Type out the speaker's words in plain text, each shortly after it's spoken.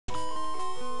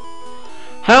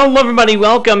Hello everybody,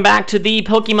 welcome back to the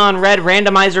Pokemon Red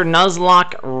Randomizer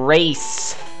Nuzlocke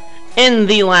race. In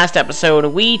the last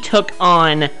episode, we took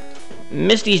on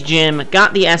Misty's gym,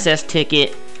 got the SS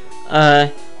ticket,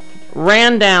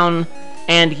 ran down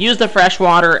and used the fresh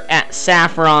water at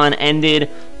Saffron and did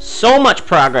so much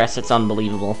progress, it's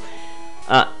unbelievable.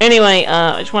 Anyway,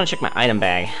 I just want to check my item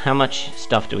bag. How much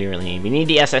stuff do we really need? We need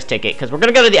the SS ticket, because we're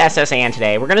going to go to the SSAN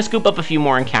today. We're going to scoop up a few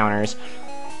more encounters.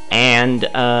 And,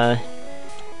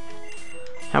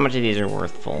 how much of these are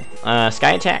worthful?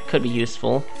 Sky Attack could be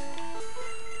useful.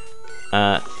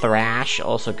 Thrash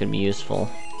also could be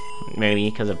useful. Maybe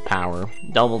because of power.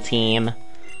 Double Team.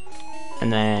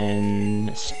 And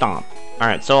then Stomp.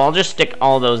 Alright, so I'll just stick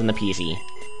all those in the PC.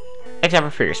 Except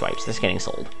for Figure Swipes. That's getting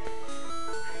sold.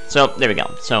 So, there we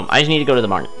go. So, I just need to go to the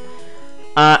market.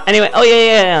 Anyway, oh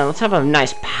yeah, let's have a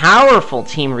nice, powerful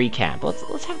team recap.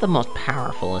 Let's have the most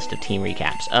powerfulest of team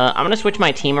recaps. I'm gonna switch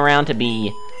my team around to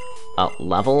be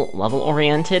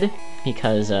level-oriented,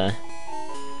 because, I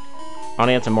want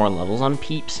to get some more levels on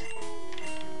Peeps.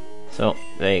 So,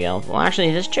 there you go. Well,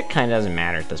 actually, this chick kind of doesn't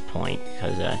matter at this point,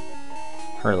 because,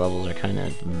 her levels are kind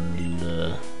of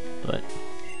bleh, but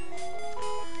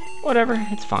whatever,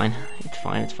 it's fine.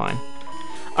 It's fine.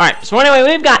 Alright, so anyway,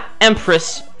 we've got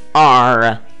Empress,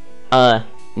 our,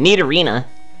 Nidorina,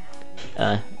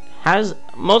 has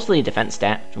mostly a defense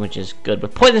stat, which is good,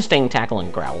 with Poison Sting, Tackle,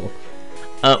 and Growl.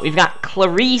 We've got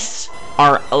Clarice,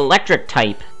 our electric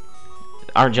type,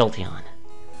 our Jolteon.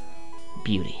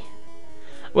 Beauty.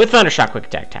 With Thundershock, Quick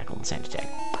Attack, Tackle, and Sand Attack.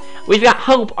 We've got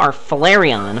Hope, our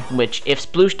Flareon, which, if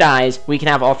Sploosh dies, we can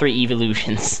have all three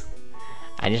evolutions.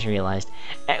 I just realized.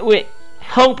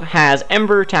 Hope has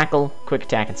Ember, Tackle, Quick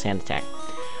Attack, and Sand Attack.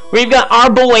 We've got our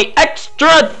boy,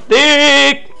 Extra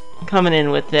Thick, coming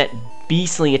in with that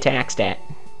beastly attack stat.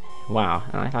 Wow,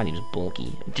 I thought he was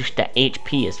bulky. Just that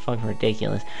HP is fucking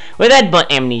ridiculous. With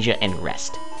Headbutt, Amnesia, and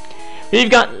Rest. We've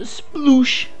got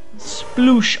Sploosh,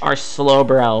 our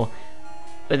Slowbro,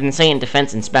 with insane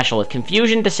defense and special, with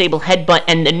Confusion, Disable, Headbutt,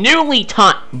 and the newly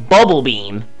taught Bubble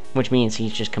Beam, which means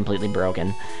he's just completely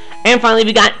broken. And finally,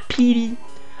 we got Petey,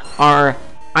 our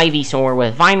Ivysaur,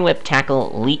 with Vine Whip,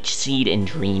 Tackle, Leech Seed, and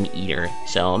Dream Eater.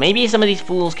 So maybe some of these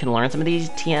fools can learn some of these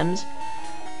TMs.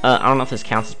 I don't know if this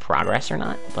counts as progress or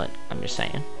not, but I'm just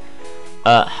saying.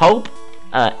 Hope,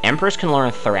 Empress can learn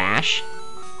Thrash.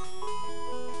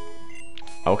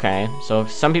 Okay, so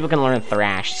some people can learn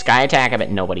Thrash. Sky Attack, I bet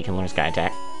nobody can learn Sky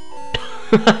Attack.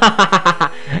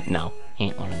 No, he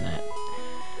ain't learning that.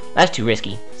 That's too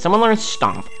risky. Someone learns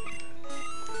Stomp.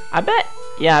 I bet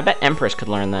Empress could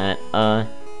learn that.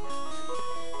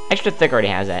 Extra Thick already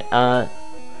has that.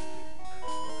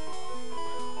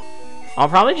 I'll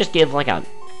probably just give, like, a...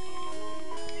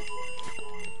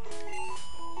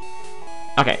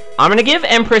 Okay, I'm gonna give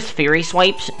Empress Fury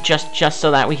Swipes, just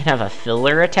so that we can have a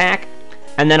filler attack,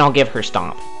 and then I'll give her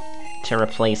Stomp, to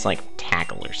replace, like,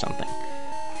 Tackle or something.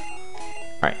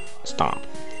 Alright, Stomp.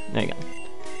 There you go.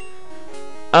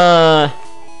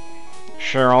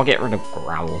 Sure, I'll get rid of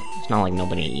Growl. It's not like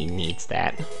nobody needs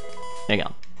that. There you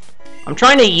go. I'm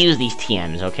trying to use these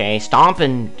TMs, okay? Stomp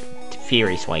and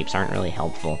Fury Swipes aren't really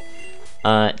helpful.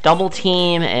 Double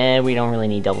Team, we don't really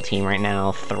need Double Team right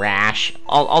now. Thrash,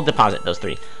 I'll deposit those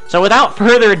three. So without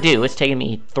further ado, it's taken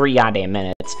me 3 goddamn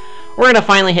minutes. We're gonna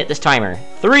finally hit this timer.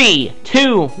 3,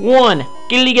 2, 1,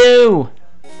 gilly go!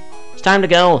 It's time to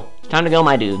go. It's time to go,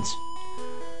 my dudes.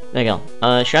 There you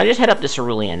go. Should I just head up to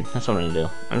Cerulean? That's what I'm gonna do.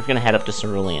 I'm just gonna head up to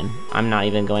Cerulean. I'm not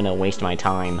even going to waste my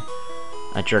time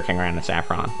jerking around with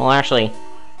Saffron. Well, actually,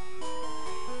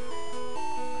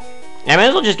 I might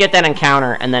as well just get that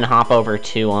encounter and then hop over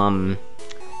to,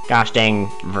 gosh dang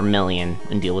Vermilion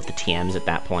and deal with the TMs at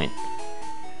that point.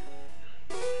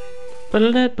 There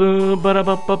you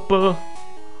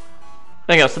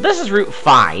go, so this is Route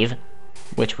 5,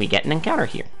 which we get an encounter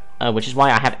here, which is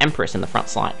why I have Empress in the front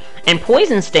slot. And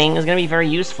Poison Sting is going to be very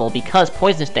useful because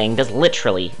Poison Sting does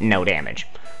literally no damage.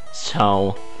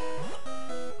 So,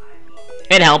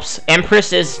 it helps.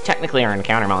 Empress is technically our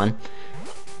Encountermon.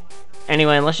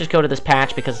 Anyway, let's just go to this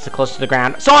patch because it's close to the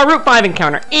ground. So our Route 5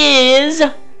 encounter is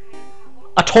a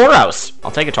Tauros.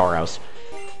 I'll take a Tauros.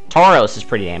 Tauros is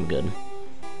pretty damn good.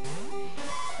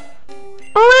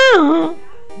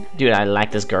 Dude, I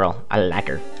like this girl. I like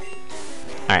her.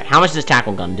 Alright, how much does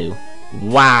Tackle Gun do?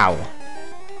 Wow.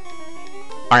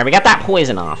 Alright, we got that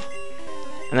poison off.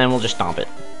 And then we'll just stomp it.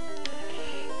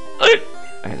 Okay,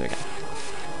 there we go.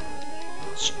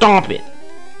 Stomp it.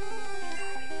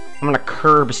 I'm gonna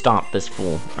curb stomp this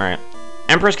fool. Alright.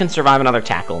 Empress can survive another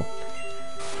tackle.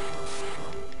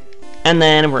 And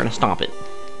then we're gonna stomp it.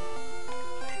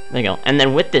 There you go. And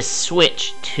then with this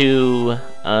switch to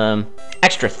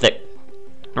extra thick.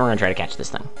 We're gonna try to catch this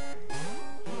thing.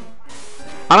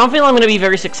 I don't feel I'm gonna be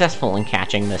very successful in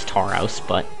catching this Tauros,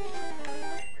 but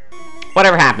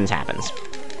whatever happens, happens.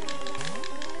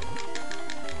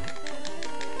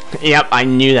 Yep, I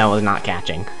knew that was not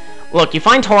catching. Look, you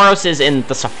find Tauroses in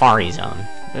the Safari Zone.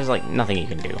 There's, like, nothing you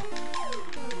can do.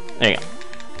 There you go.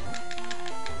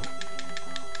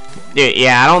 Dude,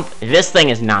 yeah, this thing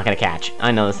is not gonna catch.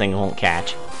 I know this thing won't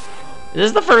catch. This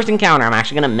is the first encounter I'm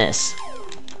actually gonna miss.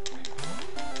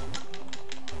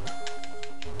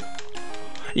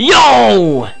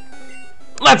 Yo!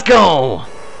 Let's go!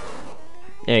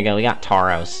 There you go, we got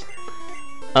Tauros.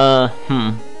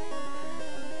 I'm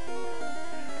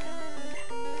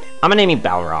gonna name you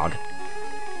Balrog.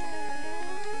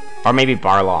 Or maybe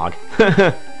Barlog.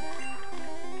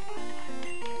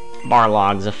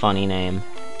 Barlog's a funny name.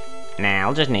 Nah,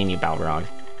 I'll just name you Balrog.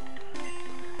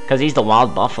 Because he's the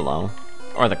wild buffalo.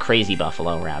 Or the crazy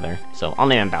buffalo, rather. So, I'll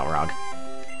name him Balrog.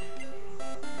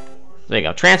 There you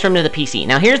go. Transfer him to the PC.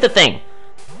 Now, here's the thing.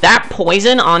 That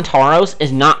poison on Tauros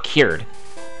is not cured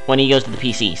when he goes to the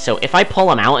PC. So, if I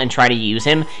pull him out and try to use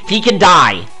him, he can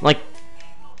die. Like,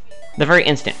 the very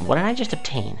instant. What did I just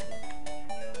obtain?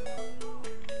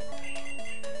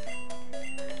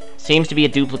 Seems to be a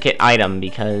duplicate item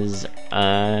because,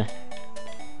 might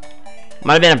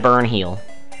have been a burn heal.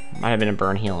 Might have been a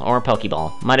burn heal. Or a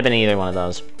Pokeball. Might have been either one of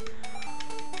those.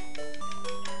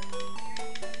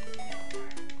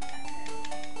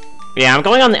 Yeah, I'm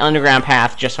going on the underground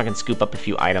path just so I can scoop up a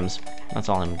few items. That's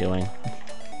all I'm doing.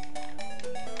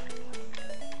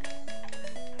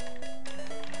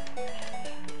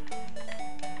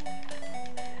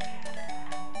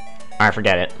 Alright,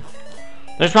 forget it.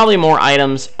 There's probably more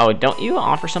items. Oh, don't you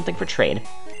offer something for trade?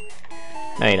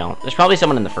 No, you don't. There's probably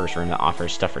someone in the first room that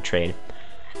offers stuff for trade.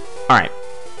 Alright.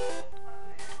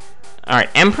 Alright,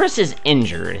 Empress is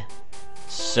injured.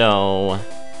 So,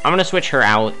 I'm gonna switch her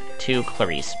out to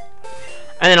Clarice.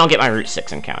 And then I'll get my Route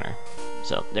 6 encounter.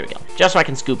 So, there we go. Just so I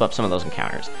can scoop up some of those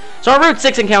encounters. So, our Route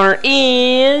 6 encounter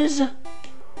is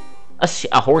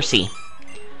a horsey.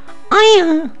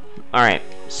 Alright,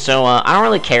 so I don't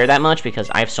really care that much because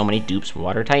I have so many dupes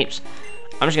water types.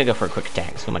 I'm just gonna go for a quick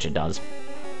attack, see how much it does.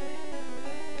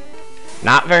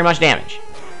 Not very much damage.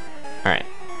 Alright.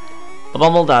 The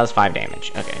Bumble does 5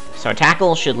 damage. Okay, so a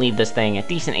Tackle should leave this thing at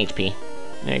decent HP.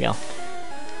 There you go.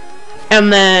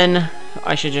 And then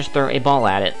I should just throw a ball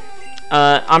at it.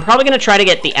 I'm probably gonna try to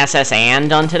get the SS Anne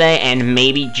done today, and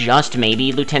maybe, just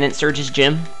maybe, Lieutenant Surge's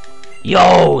gym.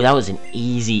 Yo, that was an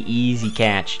easy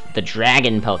catch. The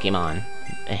dragon Pokemon.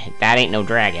 That ain't no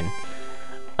dragon.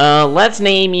 Let's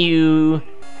name you...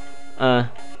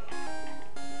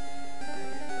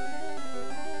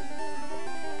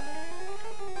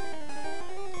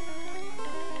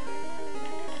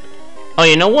 Oh,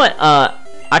 you know what?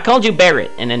 I called you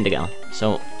Barrett in Indigo,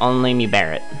 so I'll name you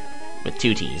Barrett. With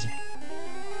 2 T's.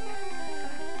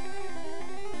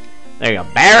 There you go.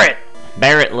 Barrett!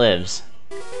 Barrett lives.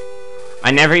 I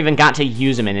never even got to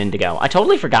use him in Indigo. I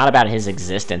totally forgot about his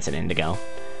existence in Indigo.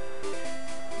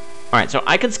 Alright, so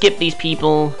I could skip these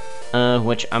people,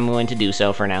 which I'm going to do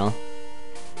so for now.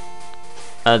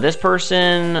 This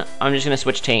person, I'm just going to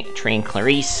switch train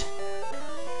Clarice.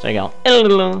 So you go.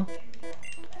 Hello.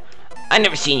 I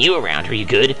never seen you around. Are you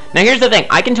good? Now here's the thing.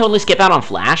 I can totally skip out on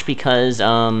Flash because,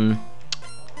 I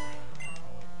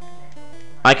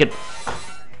could...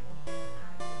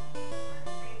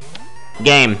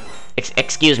 Game.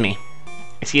 Excuse me.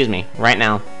 Excuse me. Right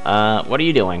now. What are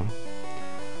you doing?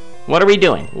 What are we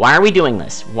doing? Why are we doing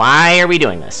this? Why are we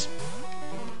doing this?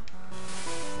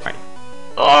 Alright.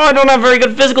 Oh, I don't have very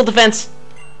good physical defense!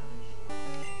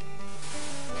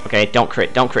 Okay, don't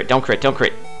crit, don't crit, don't crit, don't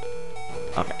crit.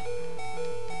 Okay.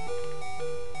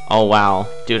 Oh, wow.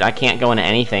 Dude, I can't go into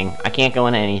anything. I can't go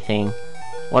into anything.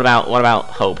 What about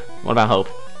Hope? What about Hope?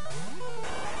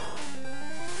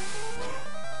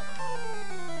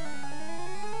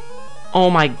 Oh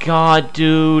my god,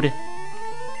 dude.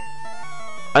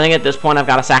 I think at this point I've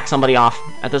got to sack somebody off.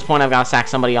 At this point I've got to sack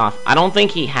somebody off. I don't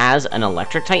think he has an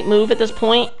electric type move at this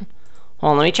point.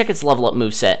 Hold on, let me check its level up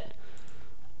moveset.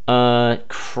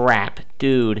 Crap,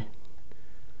 dude.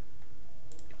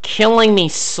 Killing me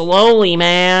slowly,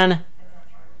 man.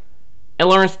 It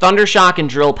learns Thunder Shock and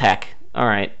Drill Peck.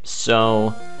 Alright,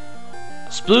 so...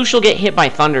 Sploosh will get hit by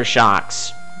Thunder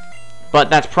Shocks. But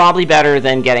that's probably better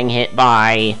than getting hit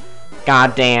by...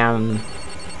 goddamn...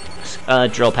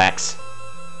 Drill Pecks.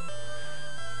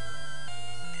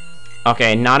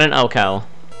 Okay, not an Oko.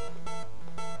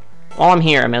 While I'm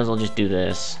here, I may as well just do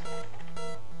this.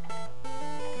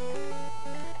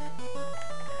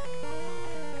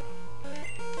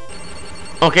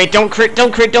 Okay, don't crit,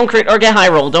 or get high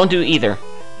roll. Don't do either.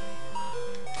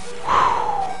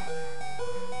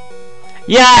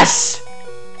 Yes!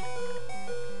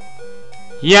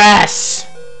 Yes!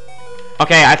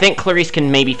 Okay, I think Clarice can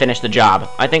maybe finish the job.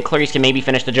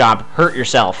 Hurt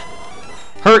yourself.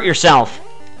 Hurt yourself.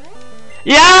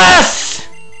 Yes!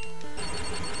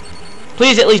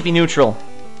 Please at least be neutral.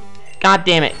 God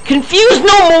damn it. Confused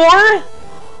no more?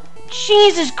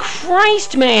 Jesus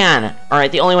Christ, man!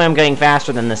 Alright, the only way I'm getting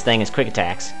faster than this thing is quick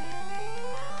attacks.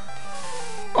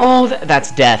 Oh,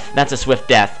 that's death. That's a swift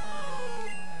death.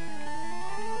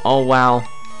 Oh, wow.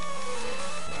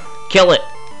 Kill it.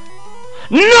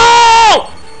 No!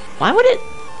 Why would it?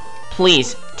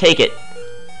 Please, take it.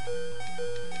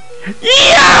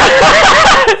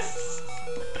 Yes!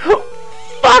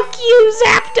 Fuck you,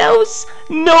 Zapdos!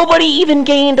 Nobody even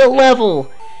gained a level.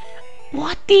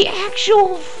 What the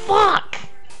actual fuck?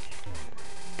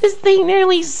 This thing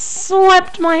nearly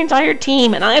swept my entire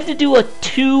team, and I have to do a I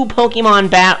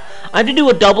have to do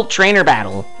a double trainer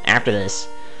battle after this.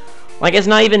 Like, it's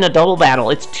not even a double battle,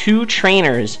 it's 2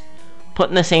 trainers put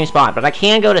in the same spot, but I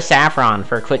can go to Saffron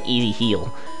for a quick, easy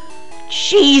heal.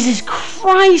 Jesus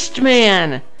Christ,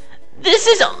 man! This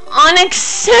is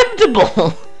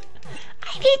unacceptable!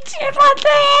 What the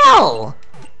hell?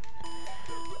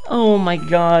 Oh my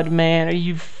god, man, are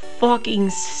you fucking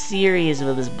serious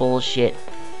with this bullshit?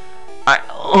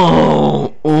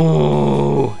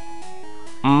 Oh,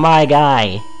 my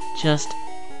guy. Just,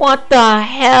 what the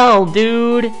hell,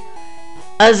 dude?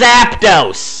 A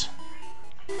Zapdos!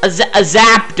 A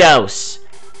Zapdos!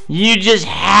 You just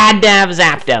had to have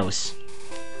Zapdos.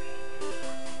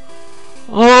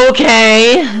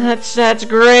 Okay, that's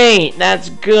great. That's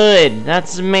good.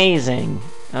 That's amazing.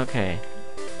 Okay.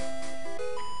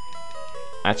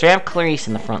 Alright, so we have Clarice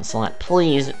in the front slot.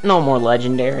 Please, no more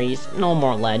legendaries. No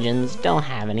more legends. Don't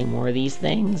have any more of these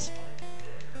things.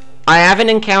 I haven't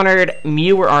encountered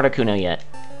Mew or Articuno yet.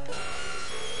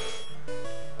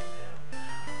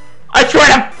 I swear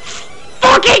to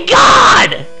fucking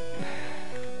God!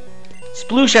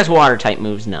 Sploosh has water type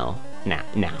moves. No. No.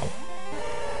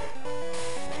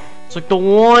 It's like the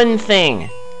one thing.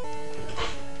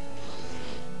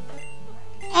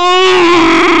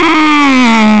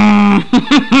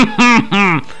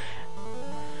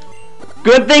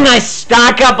 Good thing I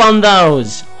stock up on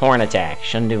those. Horn attack.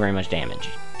 Shouldn't do very much damage.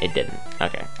 It didn't.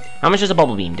 Okay. How much does a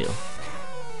bubble beam do?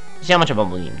 See how much a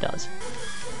bubble beam does.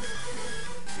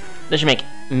 This should make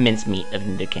mincemeat of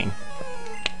Nidoking.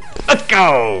 Let's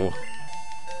go!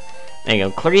 There you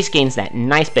go. Clarice gains that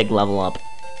nice big level up.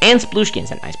 And Sploosh gains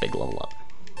that nice big level up.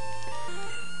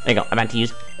 There you go. I'm about to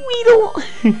use Weedle.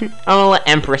 I'm gonna let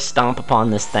Empress stomp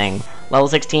upon this thing. Level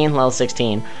 16, level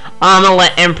 16. I'm gonna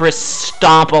let Empress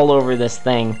stomp all over this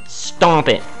thing. Stomp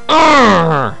it.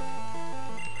 Urgh!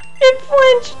 It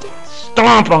flinched.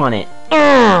 Stomp on it.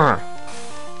 Urgh!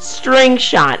 String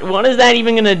shot. What is that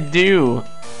even gonna do?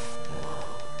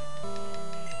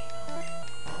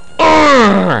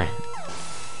 Urgh!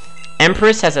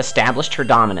 Empress has established her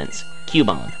dominance.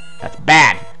 Cubone. That's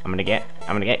bad. I'm gonna get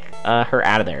her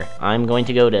out of there. I'm going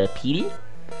to go to Petey.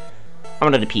 I'm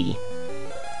gonna go to Petey.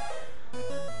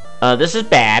 This is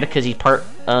bad because he's part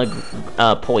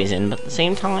poison, but at the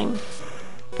same time,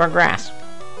 part grass.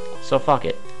 So fuck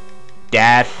it.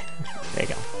 Death. There you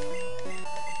go.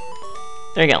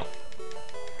 There you go.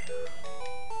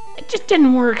 It just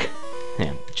didn't work.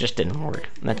 Yeah, it just didn't work.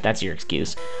 That's your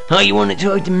excuse. Oh, you want to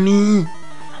talk to me?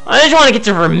 I just want to get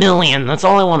to Vermilion. That's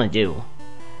all I want to do.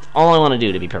 That's all I want to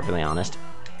do, to be perfectly honest.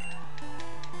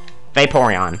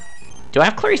 Vaporeon. Do I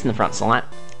have Clarice in the front slot?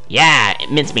 Yeah,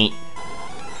 mincemeat.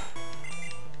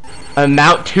 I'm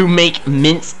about to make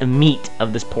mincemeat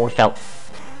of this poor felt.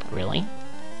 Really?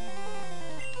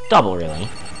 Double, really?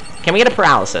 Can we get a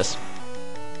paralysis?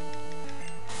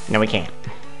 No, we can't.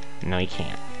 No, we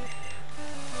can't.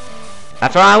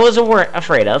 That's what I was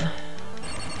afraid of.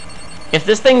 If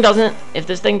this thing doesn't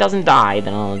die,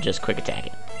 then I'll just quick attack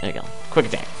it. There you go. Quick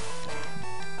attack.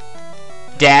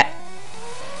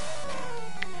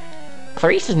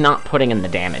 Clarice is not putting in the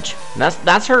damage.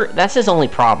 That's his only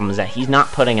problem, is that he's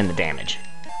not putting in the damage.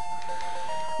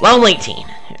 Level 18.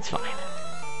 It's fine.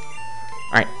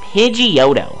 Alright,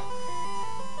 Pidgeotto.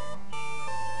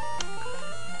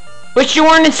 Wish you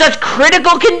weren't in such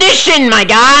critical condition, my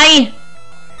guy!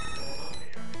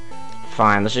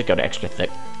 Fine, let's just go to extra thick.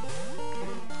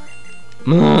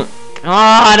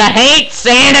 God, I hate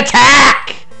sand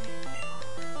attack!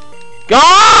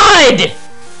 God!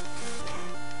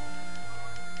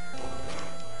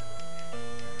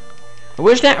 I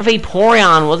wish that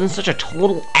Vaporeon wasn't such a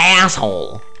total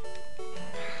asshole.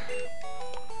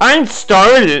 I'm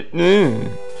started.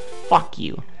 Fuck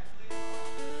you.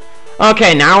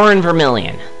 Okay, now we're in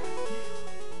Vermilion.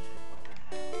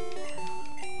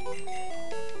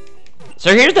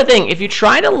 So here's the thing. If you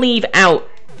try to leave out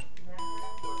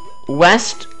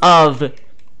west of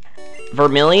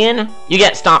Vermilion, you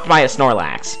get stopped by a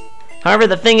Snorlax. However,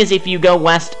 the thing is, if you go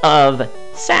west of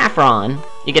Saffron,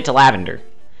 you get to Lavender.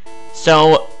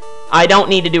 So I don't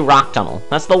need to do Rock Tunnel.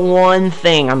 That's the one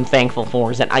thing I'm thankful for,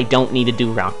 is that I don't need to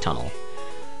do Rock Tunnel.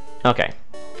 Okay.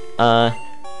 We're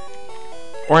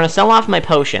gonna sell off my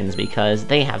potions, because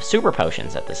they have super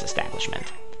potions at this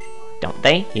establishment. Don't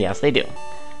they? Yes, they do.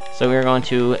 So we're going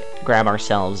to grab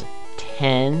ourselves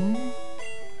 10.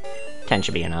 10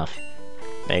 should be enough.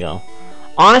 There you go.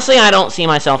 Honestly, I don't see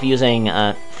myself using,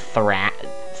 I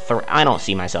don't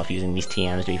see myself using these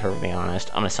TMs, to be perfectly honest.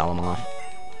 I'm gonna sell them off.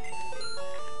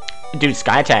 Dude,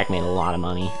 Sky Attack made a lot of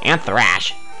money. And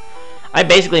Thrash. I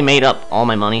basically made up all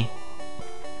my money.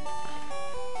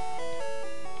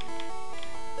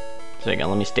 So there you go.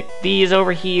 Let me stick these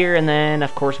over here, and then,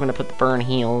 of course, I'm going to put the Burn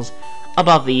Heals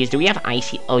above these. Do we have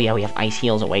Ice Oh, yeah, we have Ice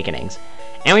Heals Awakenings.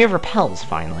 And we have Repels,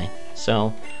 finally.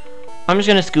 So, I'm just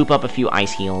going to scoop up a few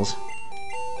Ice Heals.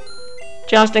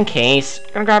 Just in case.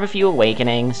 Gonna grab a few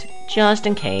Awakenings. Just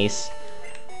in case.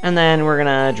 And then we're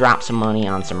gonna drop some money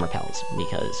on some Repels,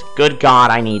 because, good God,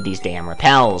 I need these damn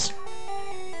Repels.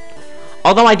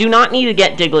 Although I do not need to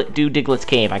get Diglett's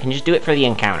Cave, I can just do it for the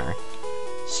encounter.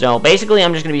 So, basically,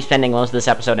 I'm just gonna be spending most of this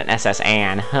episode in SS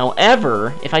Anne.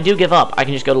 However, if I do give up, I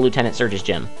can just go to Lieutenant Surge's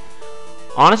gym.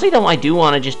 Honestly, though, I do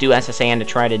want to just do SS Anne to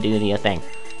try to do the thing. Do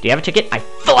you have a ticket? I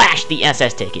flashed the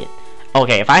SS ticket!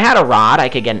 Okay, if I had a rod, I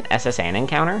could get an SS Anne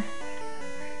encounter.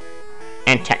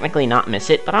 And technically not miss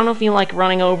it, but I don't feel like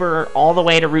running over all the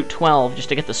way to Route 12 just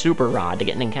to get the super rod to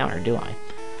get an encounter, do I?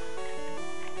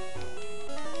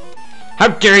 How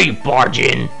dare you barge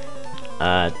in?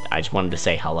 I just wanted to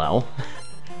say hello.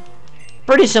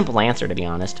 Pretty simple answer, to be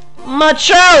honest.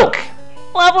 Machoke!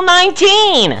 Level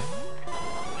 19!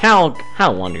 How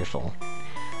wonderful.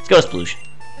 Let's go, Sploosh.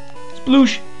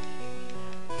 Sploosh!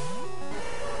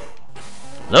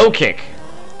 Low kick.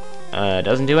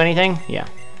 Doesn't do anything? Yeah.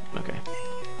 Okay.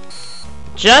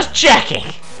 Just checking!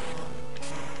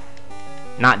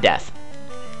 Not death.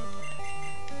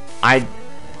 I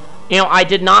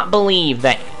did not believe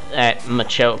that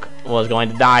Machoke was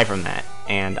going to die from that,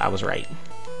 and I was right.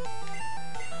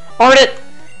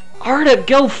 Arda,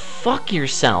 go fuck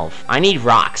yourself. I need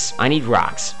rocks. I need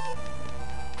rocks.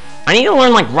 I need to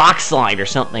learn, like, Rock Slide or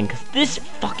something, because this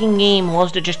fucking game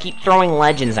loves to just keep throwing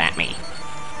legends at me.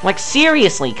 Like,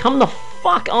 seriously, come the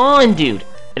fuck on, dude.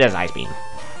 It has Ice Beam.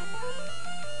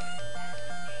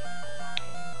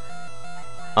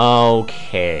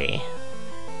 Okay.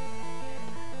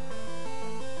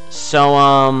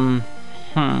 So,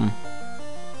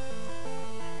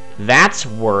 that's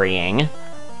worrying.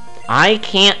 I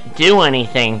can't do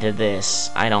anything to this,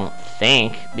 I don't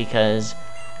think, because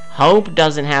Hope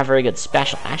doesn't have very good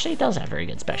special. Actually, it does have very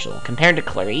good special. Compared to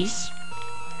Clarice.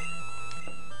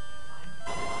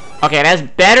 Okay, it has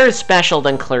better special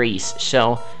than Clarice,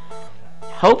 so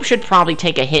Hope should probably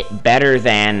take a hit better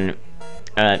than,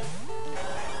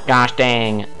 gosh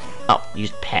dang. Oh,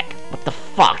 used Peck. What the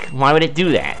fuck? Why would it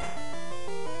do that?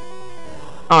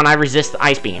 Oh, and I resist the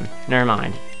Ice Beam. Never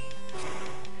mind.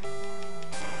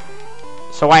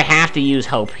 So I have to use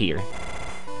Hope here.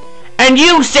 And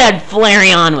you said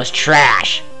Flareon was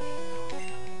trash!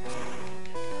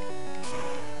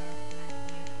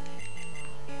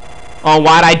 Oh,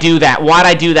 why'd I do that? Why'd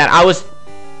I do that?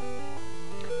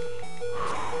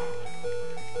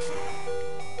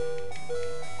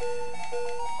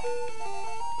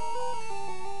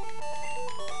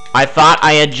 I thought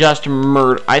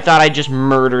I just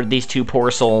murdered these two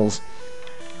poor souls.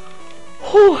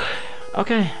 Whew.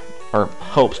 Okay. Or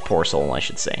Hope's poor soul, I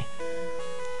should say.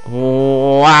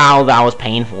 Wow, that was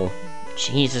painful.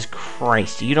 Jesus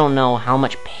Christ, you don't know how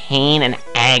much pain and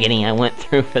agony I went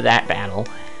through for that battle.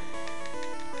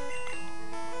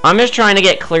 I'm just trying to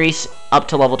get Clarice up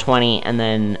to level 20, and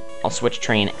then I'll switch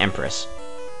train Empress.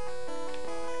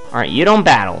 Alright, you don't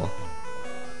battle.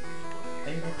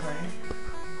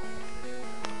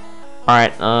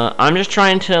 Alright, I'm just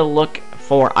trying to look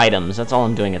for items. That's all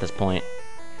I'm doing at this point.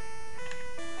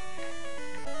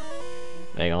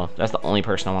 There you go. That's the only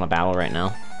person I want to battle right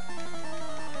now.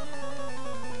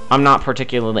 I'm not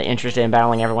particularly interested in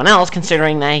battling everyone else,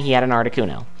 considering that he had an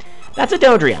Articuno. That's a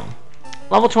Dodrio.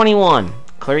 Level 21.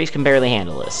 Clarice can barely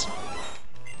handle this.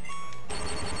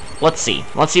 Let's see.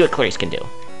 Let's see what Clarice can do.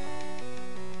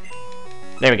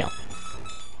 There we go.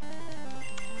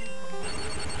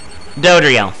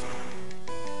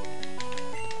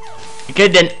 You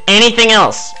could have done anything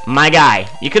else, my guy.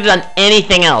 You could have done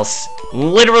anything else.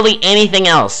 Literally anything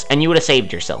else, and you would have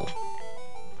saved yourself.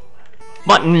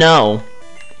 But no.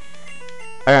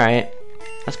 Alright.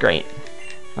 That's great.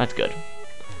 That's good.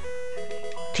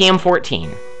 TM14.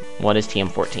 What is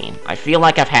TM14? I feel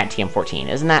like I've had TM14.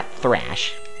 Isn't that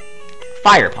Thrash?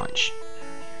 Fire Punch.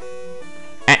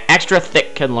 Extra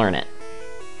Thick could learn it.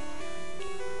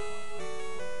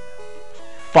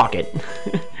 Fuck it.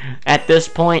 At this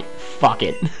point, fuck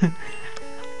it.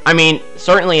 I mean,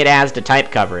 certainly it adds to type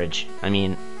coverage. I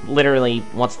mean, literally,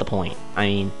 what's the point? I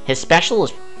mean, his special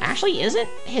is... Actually, isn't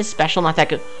his special not that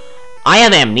good? I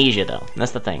have amnesia, though.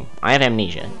 That's the thing. I have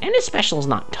amnesia. And his special is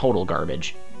not total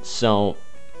garbage. So...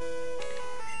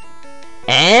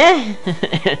 I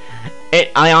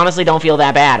honestly don't feel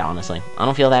that bad, honestly. I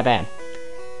don't feel that bad.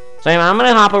 So anyway, I'm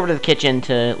gonna hop over to the kitchen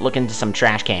to look into some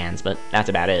trash cans, but that's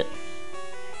about it.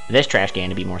 This trash can,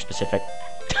 to be more specific.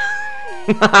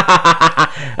 It's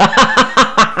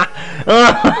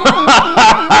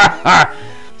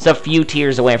a few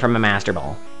tears away from a Master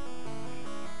Ball.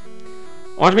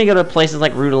 Watch me go to places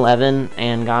like Route 11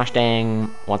 and gosh dang,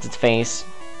 what's its face?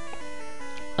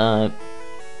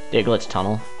 Diglett's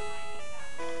Tunnel.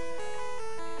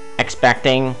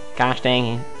 Expecting, gosh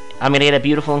dang, I'm gonna get a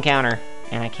beautiful encounter,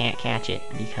 and I can't catch it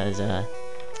because of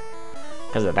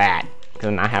that. Because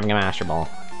I'm not having a Master Ball.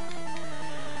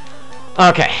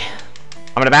 Okay.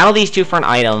 I'm gonna battle these two for an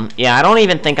item. Yeah, I don't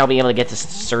even think I'll be able to get to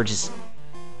Surge's...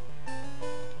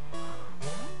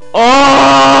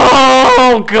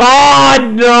 Oh,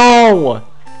 God, no!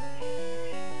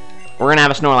 We're gonna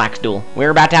have a Snorlax duel.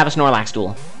 We're about to have a Snorlax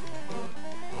duel.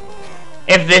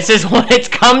 If this is what it's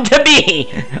come to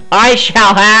be, I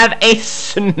shall have a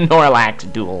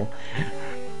Snorlax duel.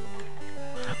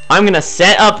 I'm gonna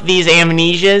set up these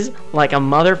amnesias like a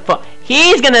motherfucker.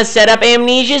 He's gonna set up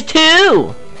amnesias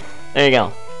too! There you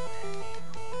go.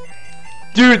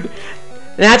 Dude,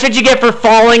 that's what you get for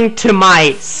falling to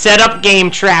my setup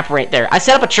game trap right there. I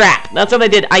set up a trap. That's what I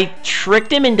did. I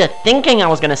tricked him into thinking I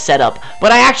was gonna set up,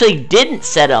 but I actually didn't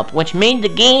set up, which made the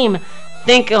game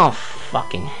think, oh,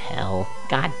 fucking hell.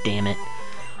 God damn it.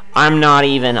 I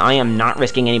am not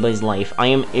risking anybody's life. I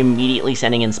am immediately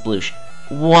sending in Sploosh.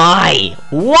 Why?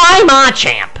 Why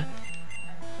Machamp?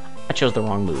 I chose the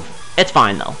wrong move. It's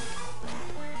fine, though.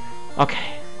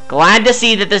 Okay. Glad to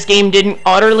see that this game didn't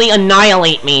utterly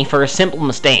annihilate me for a simple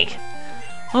mistake.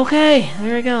 Okay,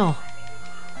 there we go.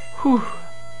 Whew.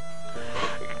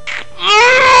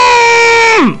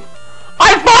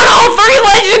 I fought all 3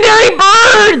 legendary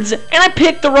birds! And I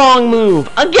picked the wrong move.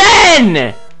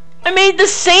 Again! I made the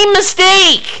same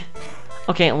mistake!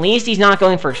 Okay, at least he's not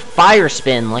going for Fire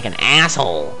Spin like an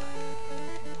asshole.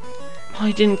 Oh,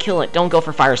 he didn't kill it. Don't go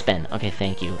for Fire Spin. Okay,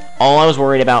 thank you. All I was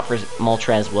worried about for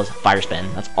Moltres was Fire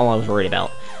Spin. That's all I was worried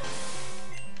about.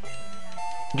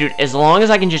 Dude, as long as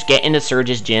I can just get into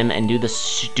Surge's gym and do the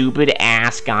stupid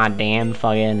ass goddamn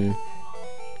fucking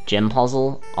gym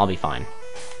puzzle, I'll be fine.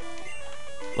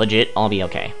 Legit, I'll be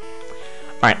okay.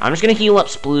 Alright, I'm just gonna heal up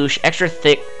Sploosh. Extra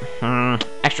Thick.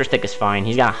 Extra Thick is fine.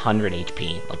 He's got 100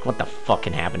 HP. Like, what the fuck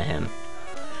can happen to him?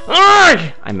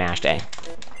 Arrgh! I mashed A.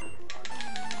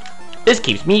 This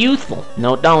keeps me youthful.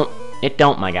 No, it don't. It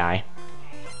don't, my guy.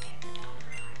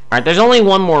 Alright, there's only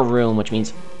one more room, which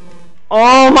means...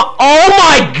 Oh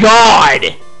my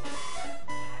god!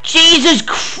 Jesus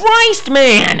Christ,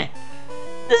 man!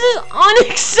 This is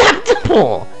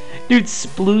unacceptable! Dude,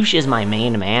 Sploosh is my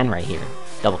main man right here.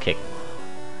 Double kick.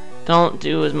 Don't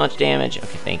do as much damage.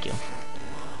 Okay, thank you.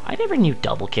 I never knew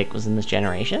double kick was in this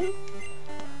generation.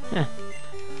 Eh.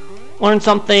 Learn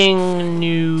something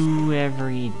new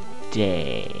every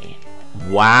day.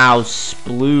 Wow,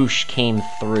 Sploosh came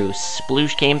through.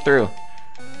 Sploosh came through.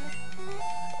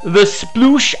 The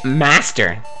Sploosh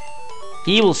Master.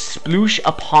 He will sploosh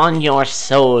upon your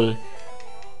soul.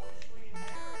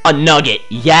 A nugget.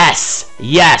 Yes!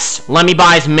 Yes! Let me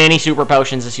buy as many super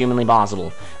potions as humanly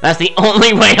possible. That's the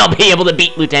only way I'll be able to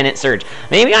beat Lieutenant Surge.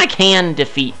 Maybe I can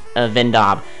defeat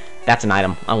Vendob. That's an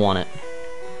item. I want it.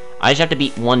 I just have to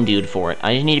beat one dude for it.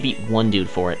 I just need to beat one dude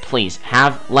for it. Please,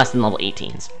 have less than level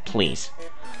 18s. Please.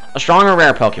 A strong or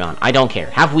rare Pokemon. I don't care.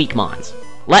 Have weak mons.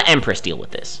 Let Empress deal with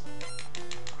this.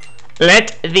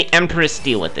 Let the Empress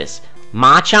deal with this.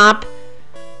 Machop?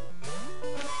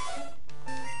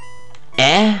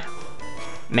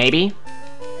 Maybe?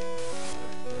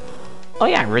 Oh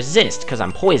yeah, resist, because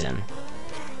I'm poison.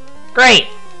 Great!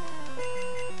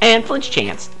 And flinch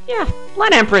chance. Yeah,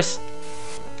 let Empress.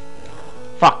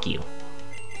 Fuck you.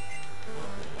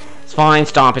 It's fine,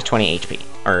 Stomp is 20 HP.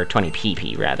 Or 20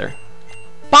 PP, rather.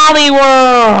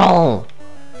 Poliwhirl!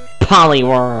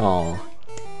 Poliwhirl.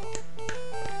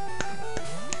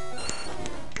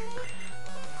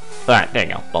 Alright, there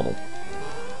you go. Bubble.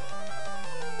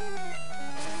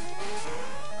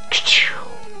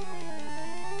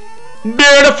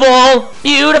 Beautiful!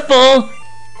 Beautiful!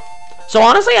 So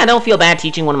honestly, I don't feel bad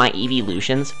teaching one of my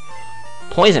evolutions.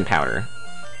 Poison powder.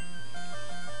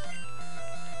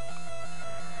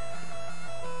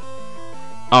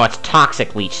 Oh, it's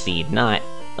toxic leech seed, not,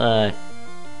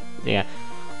 yeah.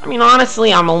 I mean,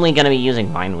 honestly, I'm only gonna be using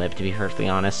Vine Whip, to be perfectly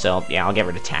honest, so, yeah, I'll get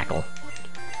rid of Tackle.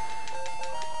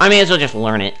 I may as well just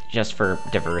learn it, just for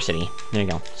diversity. There you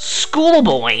go.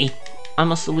 Schoolboy! I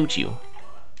must salute you.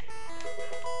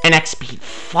 An XP.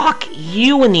 Fuck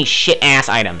you and these shit-ass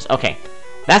items. Okay,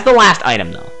 that's the last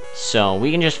item, though. So,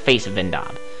 we can just face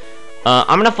Vindob.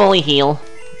 I'm gonna fully heal,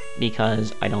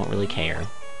 because I don't really care.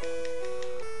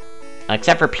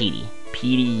 Except for Petey.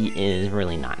 Petey is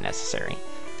really not necessary.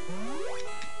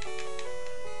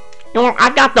 You know,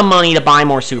 I've got the money to buy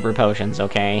more super potions,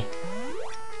 okay?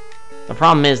 The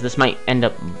problem is, this might end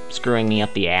up screwing me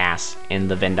up the ass in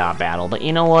the Vindob battle, but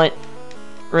you know what?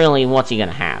 Really, what's he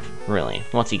gonna have? Really,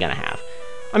 what's he gonna have?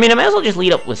 I mean, I might as well just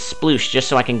lead up with Sploosh, just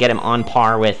so I can get him on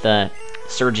par with,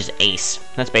 Surge's Ace.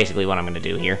 That's basically what I'm gonna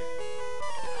do here.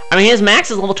 I mean, his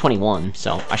max is level 21,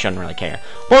 so I shouldn't really care.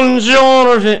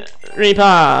 Bonjour,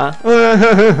 Ripa!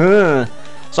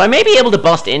 So I may be able to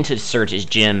bust into Surge's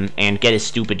gym and get his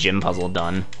stupid gym puzzle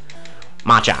done.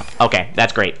 Machop. Okay,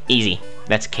 that's great. Easy.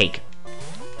 That's cake.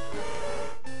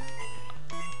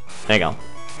 There you go.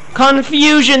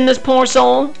 Confusion, this poor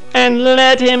soul, and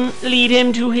let him lead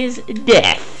him to his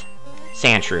death.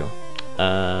 Sandshrew.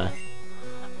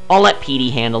 I'll let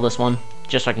Petey handle this one,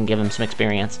 just so I can give him some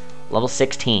experience. Level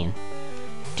 16.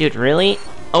 Dude, really?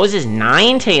 Oh, is his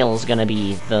Ninetales gonna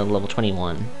be the level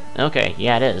 21? Okay,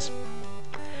 yeah, it is.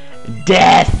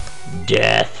 Death!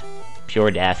 Death.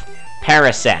 Pure death.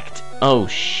 Parasect. Oh,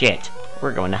 shit.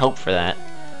 We're going to hope for that.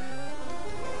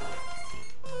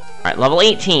 Alright, level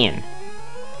 18.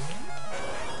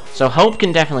 So Hope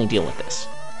can definitely deal with this.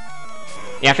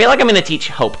 Yeah, I feel like I'm gonna teach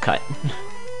Hope Cut.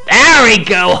 There we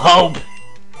go, Hope!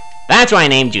 That's why I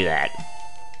named you that.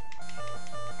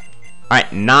 Alright,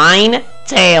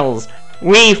 Ninetales.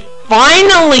 We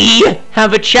finally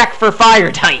have a check for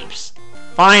fire types.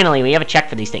 Finally, we have a check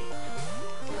for these things.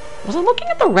 Was I looking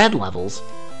at the red levels?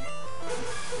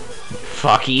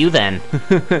 Fuck you, then.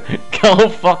 Go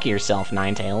fuck yourself,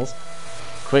 Ninetales.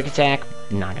 Quick attack,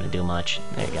 not gonna do much.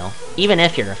 There you go. Even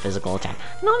if you're a physical attack.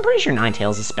 No, I'm pretty sure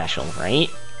Ninetales is special, right?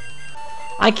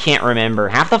 I can't remember.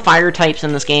 Half the fire types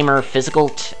in this game are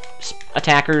physical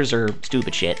attackers or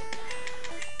stupid shit.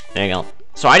 There you go.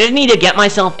 So I just need to get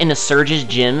myself into Surge's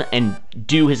gym and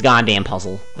do his goddamn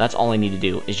puzzle. That's all I need to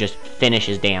do, is just finish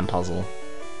his damn puzzle.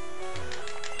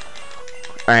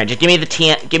 Alright, just give me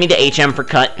the HM for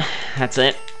cut. That's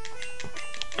it.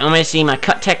 I'm gonna see my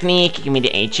cut technique. Give me the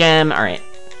HM. Alright.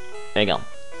 There you go.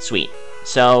 Sweet.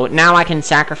 So now I can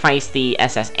sacrifice the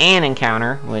SS Ann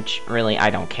encounter, which really I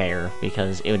don't care,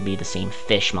 because it would be the same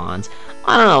fish mons.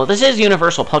 I don't know. This is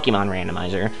Universal Pokemon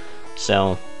Randomizer,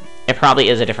 so it probably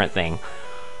is a different thing.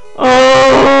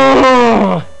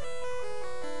 Oh!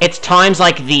 It's times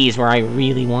like these where I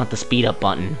really want the speed up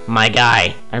button. My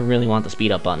guy, I really want the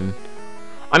speed up button.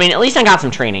 I mean, at least I got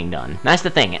some training done. That's the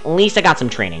thing. At least I got some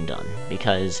training done,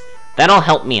 because that'll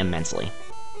help me immensely.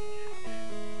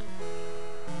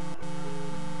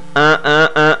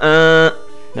 There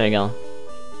you go.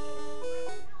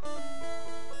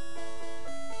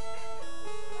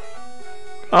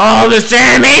 Oh, this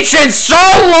animation's so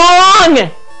long!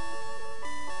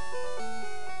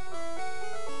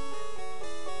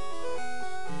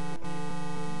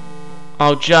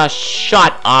 Oh, just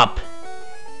shut up.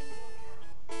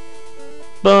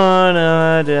 I'm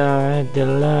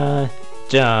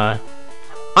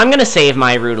gonna save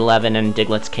my Route 11 and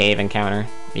Diglett's Cave encounter,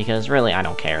 because really, I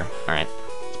don't care. Alright,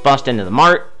 let's bust into the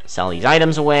mart, sell these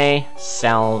items away,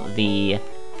 sell the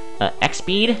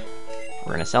X-Speed.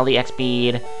 We're gonna sell the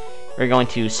X-Speed. We're going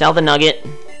to sell the Nugget.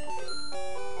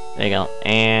 There you go.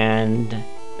 And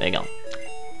there you go.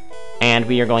 And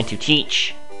we are going to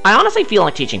teach. I honestly feel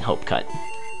like teaching Hope Cut.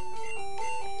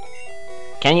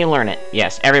 Can you learn it?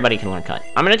 Yes, everybody can learn Cut.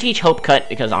 I'm gonna teach Hope Cut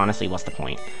because honestly, what's the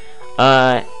point?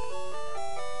 I'll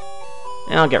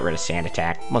get rid of Sand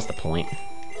Attack. What's the point?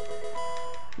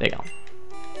 There you go.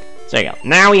 So there you go.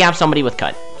 Now we have somebody with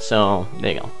Cut. So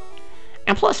there you go.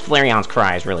 And plus, Flareon's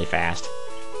Cry is really fast.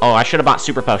 Oh, I should have bought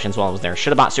Super Potions while I was there. Should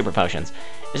have bought Super Potions.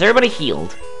 Is everybody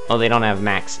healed? Oh, they don't have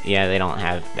max. Yeah, they don't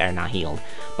have. They're not healed.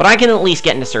 But I can at least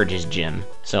get into Surge's gym.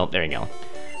 So there you go.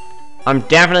 I'm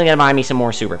definitely gonna buy me some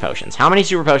more Super Potions. How many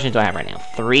Super Potions do I have right now?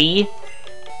 3.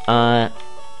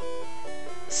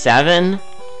 7.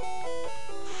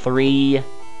 3.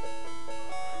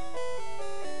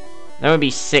 That would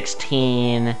be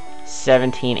 16,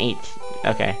 17, 18.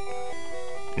 Okay.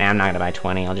 Nah, I'm not gonna buy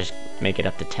 20. I'll just make it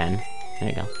up to 10. There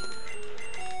you go.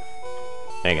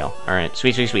 There you go. Alright,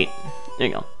 sweet, sweet, sweet. There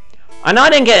you go. I know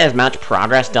I didn't get as much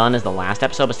progress done as the last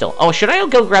episode, but still. Oh, should I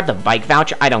go grab the bike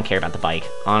voucher? I don't care about the bike.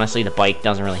 Honestly, the bike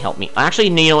doesn't really help me. Actually,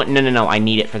 you know what? No. I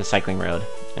need it for the cycling road.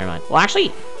 Never mind. Well,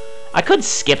 actually, I could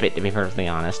skip it, to be perfectly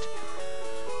honest.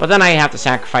 But then I have to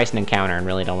sacrifice an encounter and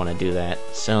really don't want to do that,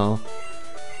 so...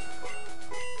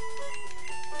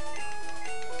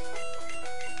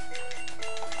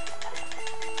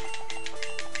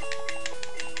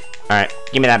 Alright,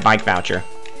 give me that bike voucher.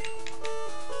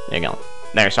 There you go.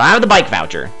 There, so I have the bike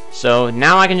voucher. So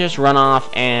now I can just run off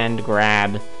and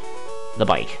grab the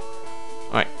bike.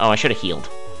 Alright, oh, I should have healed.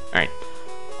 Alright.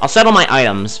 I'll settle my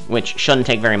items, which shouldn't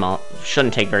take very long,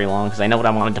 because I know what I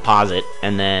want to deposit,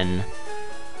 and then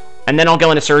I'll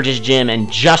go into Surge's gym and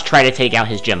just try to take out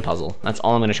his gym puzzle. That's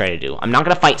all I'm going to try to do. I'm not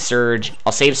going to fight Surge.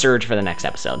 I'll save Surge for the next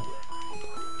episode.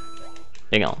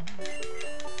 There you go.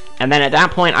 And then at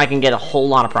that point, I can get a whole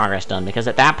lot of progress done, because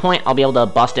at that point, I'll be able to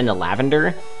bust into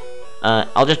Lavender.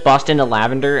 I'll just bust into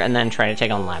Lavender and then try to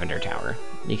take on Lavender Tower,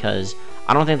 because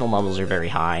I don't think the levels are very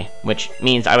high, which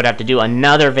means I would have to do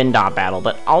another Vindot battle,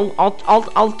 but I'm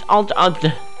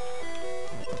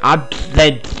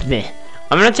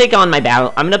gonna take on my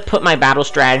battle. I'm gonna put my battle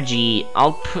strategy.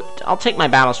 I'll take my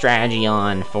battle strategy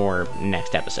on for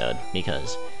next episode,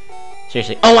 because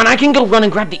seriously. Oh, and I can go run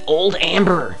and grab the old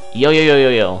Amber.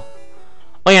 Yo.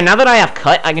 Oh yeah, now that I have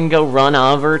Cut, I can go run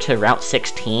over to Route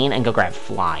 16 and go grab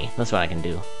Fly. That's what I can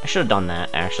do. I should have done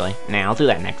that, actually. Nah, I'll do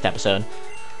that next episode.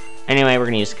 Anyway, we're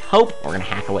gonna use Hope, we're gonna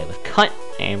hack away with Cut,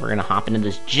 and we're gonna hop into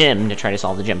this gym to try to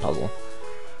solve the gym puzzle.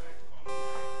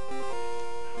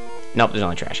 Nope, there's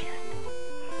only trash here.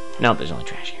 Nope, there's only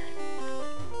trash here.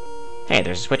 Hey,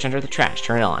 there's a switch under the trash.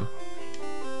 Turn it on.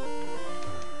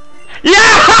 Yeah!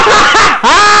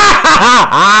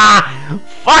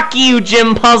 Fuck you,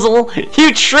 gym puzzle.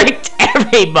 You tricked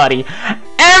everybody.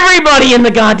 Everybody in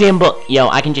the goddamn book. Yo,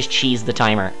 I can just cheese the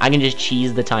timer. I can just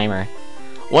cheese the timer.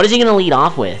 What is he gonna lead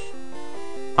off with?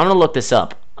 I'm gonna look this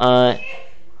up. I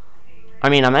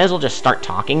mean, I might as well just start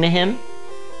talking to him.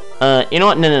 You know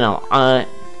what? No.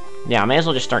 Yeah, I may as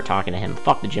well just start talking to him.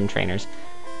 Fuck the gym trainers.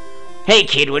 Hey,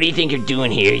 kid, what do you think you're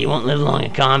doing here? You won't live long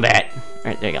in combat.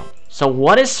 Alright, there you go. So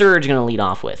what is Surge gonna lead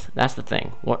off with? That's the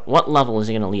thing. What level is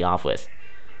he gonna lead off with?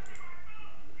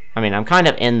 I mean, I'm kind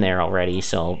of in there already,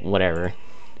 so whatever.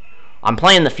 I'm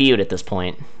playing the feud at this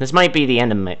point. This might be the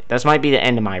end of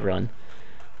my run.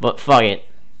 But fuck it.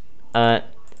 Yeah,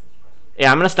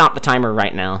 I'm gonna stop the timer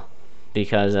right now,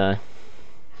 because there's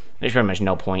pretty much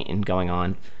no point in going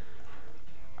on.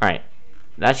 Alright.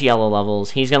 That's yellow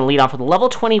levels. He's gonna lead off with a level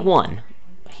 21.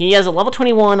 He has a level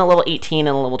 21, a level 18,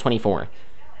 and a level 24.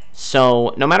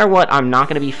 So, no matter what, I'm not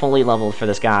going to be fully leveled for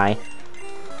this guy.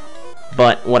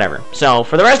 But, whatever. So,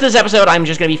 for the rest of this episode, I'm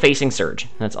just going to be facing Surge.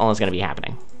 That's all that's going to be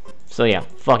happening. So, yeah.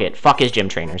 Fuck it. Fuck his gym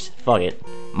trainers. Fuck it.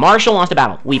 Marshall wants to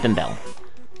battle. Weepin' Bell.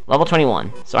 Level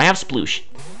 21. So, I have Sploosh.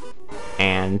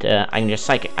 And, I can just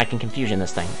Psychic. I can Confusion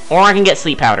this thing. Or I can get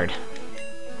Sleep Powdered.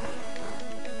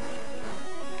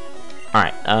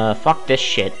 Alright. Fuck this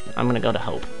shit. I'm going to go to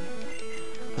Hope.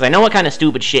 Because I know what kind of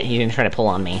stupid shit he's going to try to pull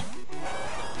on me.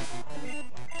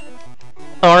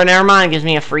 Or, never mind, gives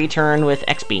me a free turn with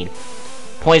X-Speed.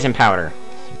 Poison Powder.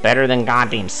 Better than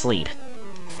goddamn sleep.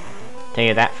 Tell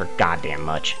you that for goddamn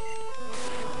much.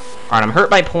 Alright, I'm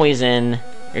hurt by poison.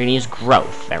 You're gonna use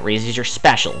Growth. That raises your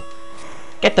special.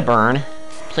 Get the burn.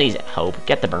 Please, Hope,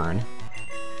 get the burn.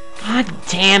 God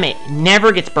damn it.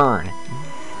 Never gets burn.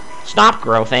 Stop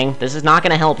growthing. This is not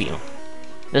gonna help you.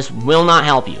 This will not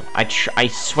help you. I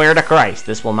swear to Christ,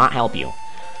 this will not help you.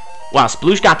 Wow,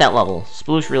 Sploosh got that level.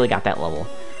 Sploosh really got that level.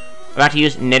 I'm about to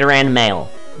use Nidoran Male.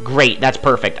 Great, that's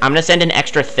perfect. I'm gonna send an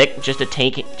extra thick just to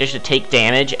take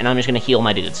damage, and I'm just gonna heal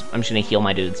my dudes.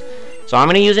 So I'm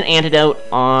gonna use an antidote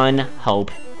on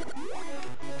Hope.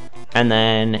 And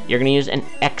then you're gonna use an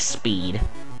X-Speed.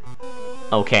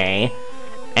 Okay.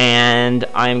 And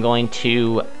I'm going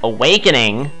to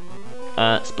Awakening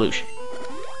Sploosh.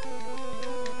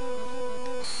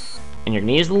 And you're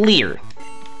gonna use Leer.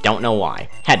 Don't know why.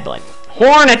 Headbutt.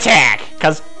 Horn Attack!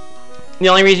 Because the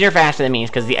only reason you're faster than me is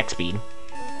because of the X-Speed.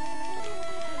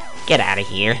 Get out of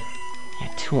here.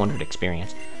 Yeah, 200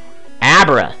 experience.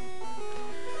 Abra.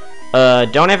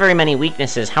 Don't have very many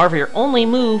weaknesses. However, your only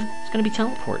move is going to be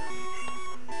Teleport.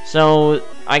 So,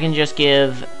 I can just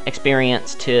give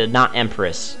experience to not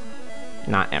Empress.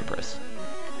 Not Empress.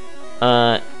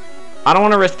 I don't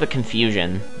want to risk the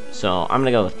confusion, so I'm going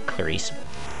to go with Clarice.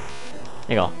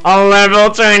 There you go. A level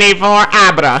 24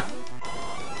 Abra.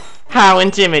 How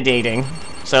intimidating.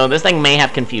 So this thing may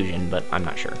have confusion, but I'm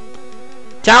not sure.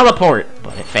 Teleport,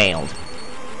 but it failed.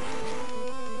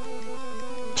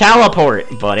 Teleport,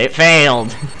 but it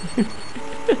failed.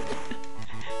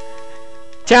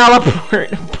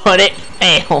 Teleport, but it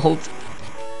failed.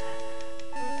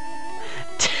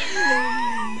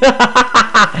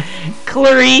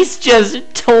 Clarice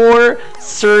just tore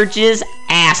Surge's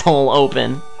asshole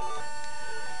open.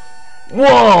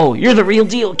 Whoa, you're the real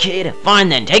deal, kid. Fine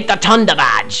then, take the Tunda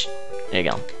badge. There you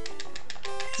go.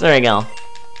 So there you go.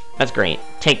 That's great.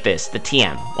 Take this, the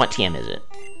TM. What TM is it?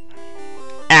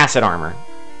 Acid armor.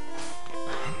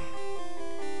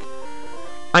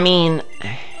 I mean,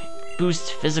 boosts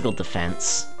physical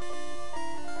defense.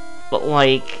 But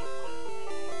like...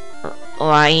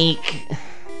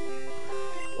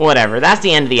 Whatever, that's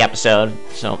the end of the episode,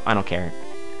 so I don't care.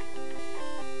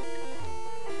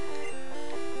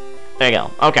 There you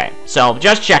go. Okay, so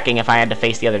just checking if I had to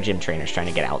face the other gym trainers trying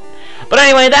to get out. But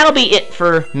anyway, that'll be it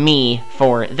for me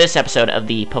for this episode of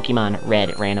the Pokemon Red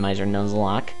Randomizer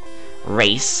Nuzlocke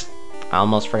race. I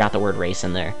almost forgot the word race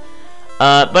in there.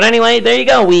 But anyway, there you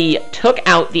go. We took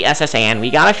out the SSN,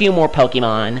 we got a few more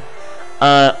Pokemon,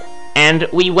 and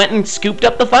we went and scooped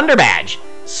up the Thunder Badge.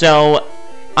 So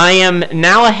I am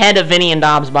now ahead of Vinny and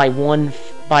Dobbs by one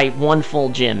full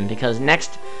gym, because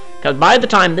by the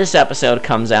time this episode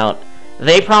comes out,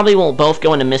 they probably will both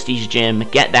go into Misty's gym,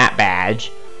 get that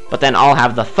badge, but then I'll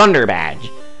have the Thunder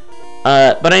Badge.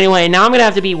 But anyway, now I'm going to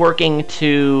have to be working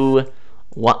to...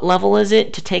 What level is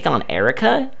it to take on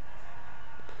Erica?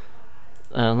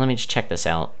 Let me just check this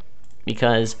out.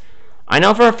 Because I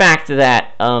know for a fact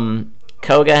that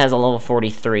Koga has a level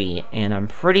 43, and I'm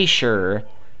pretty sure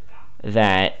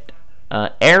that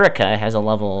Erica has a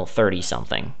level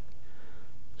 30-something.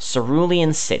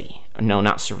 Cerulean City. No,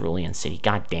 not Cerulean City.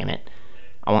 God damn it.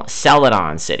 I want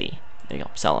Celadon City. There you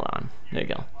go. Celadon. There you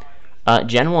go.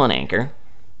 Gen 1 Anchor.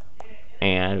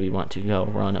 And we want to go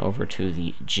run over to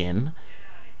the gym.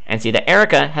 And see that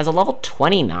Erica has a level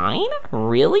 29?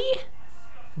 Really?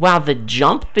 Wow, the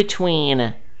jump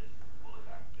between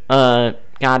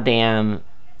goddamn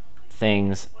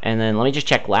things. And then let me just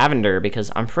check Lavender,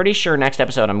 because I'm pretty sure next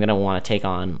episode I'm going to want to take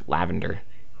on Lavender.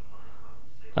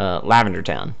 Lavender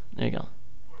Town. There you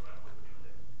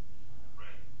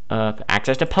go.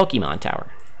 Access to Pokemon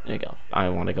Tower. There you go. I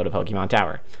want to go to Pokemon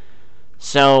Tower.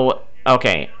 So,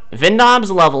 okay. Vindob's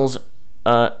levels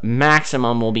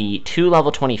maximum will be 2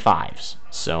 level 25s.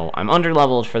 So, I'm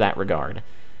under-leveled for that regard.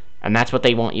 And that's what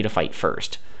they want you to fight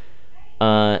first.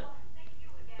 So,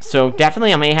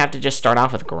 definitely I may have to just start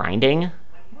off with grinding.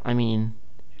 I mean...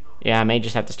 Yeah, I may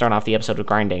just have to start off the episode with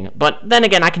grinding. But then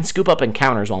again, I can scoop up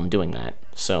encounters while I'm doing that.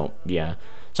 So, yeah.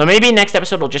 So maybe next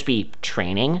episode will just be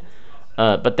training.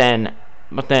 But then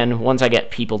once I get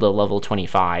people to level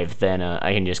 25, then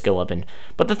I can just go up and...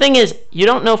 But the thing is, you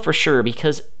don't know for sure,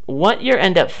 because what you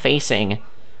end up facing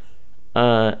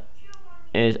is...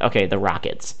 Okay, the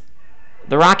Rockets.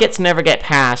 The Rockets never get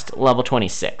past level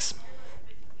 26.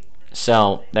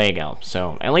 So, there you go.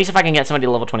 So, at least if I can get somebody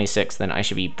to level 26, then I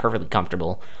should be perfectly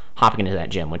comfortable hopping into that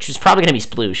gym, which is probably going to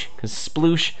be Sploosh, because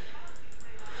Sploosh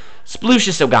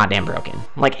is so goddamn broken.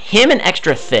 Like, him and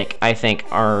Extra Thick, I think,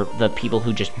 are the people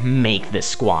who just make this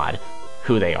squad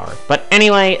who they are. But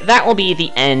anyway, that will be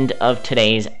the end of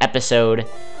today's episode.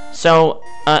 So,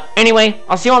 anyway,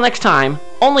 I'll see you all next time.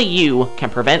 Only you can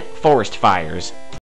prevent forest fires.